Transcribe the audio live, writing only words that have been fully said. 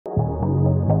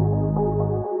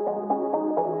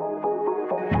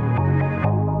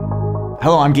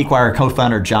Hello, I'm GeekWire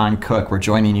co-founder John Cook. We're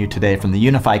joining you today from the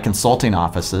Unify Consulting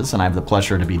offices, and I have the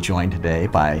pleasure to be joined today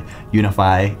by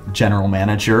Unify General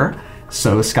Manager,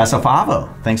 So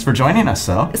Scazafavo. Thanks for joining us,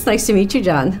 So. It's nice to meet you,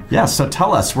 John. Yeah, so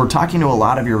tell us, we're talking to a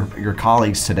lot of your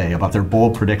colleagues today about their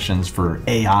bold predictions for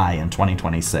AI in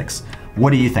 2026.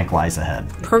 What do you think lies ahead?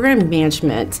 Program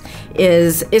management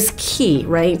is key,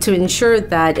 right, to ensure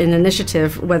that an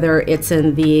initiative, whether it's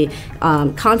in the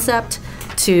concept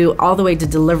to all the way to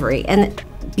delivery and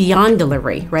beyond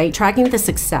delivery, right, tracking the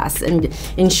success and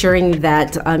ensuring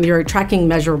that you're tracking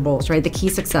measurables, right, the key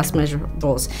success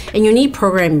measurables. And you need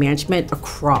program management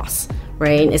across.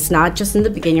 Right? It's not just in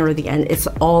the beginning or the end, it's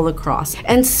all across.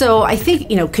 And so I think,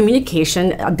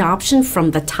 communication, adoption from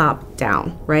the top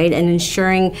down, right? And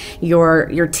ensuring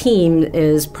your team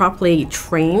is properly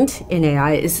trained in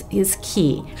AI is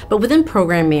key. But within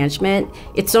program management,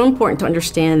 it's so important to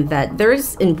understand that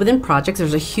within projects,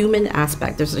 there's a human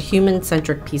aspect, there's a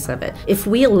human-centric piece of it. If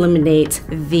we eliminate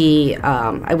the,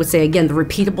 I would say again, the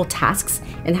repeatable tasks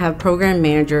and have program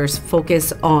managers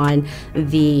focus on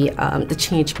the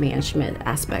change management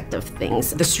aspect of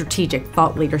things, the strategic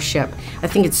thought leadership, I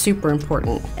think it's super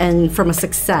important. And from a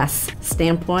success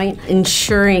standpoint,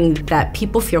 ensuring that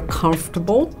people feel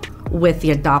comfortable with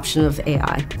the adoption of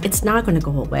AI. It's not going to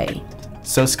go away.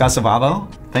 So Scazafavo,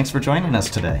 thanks for joining us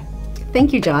today.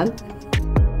 Thank you, John.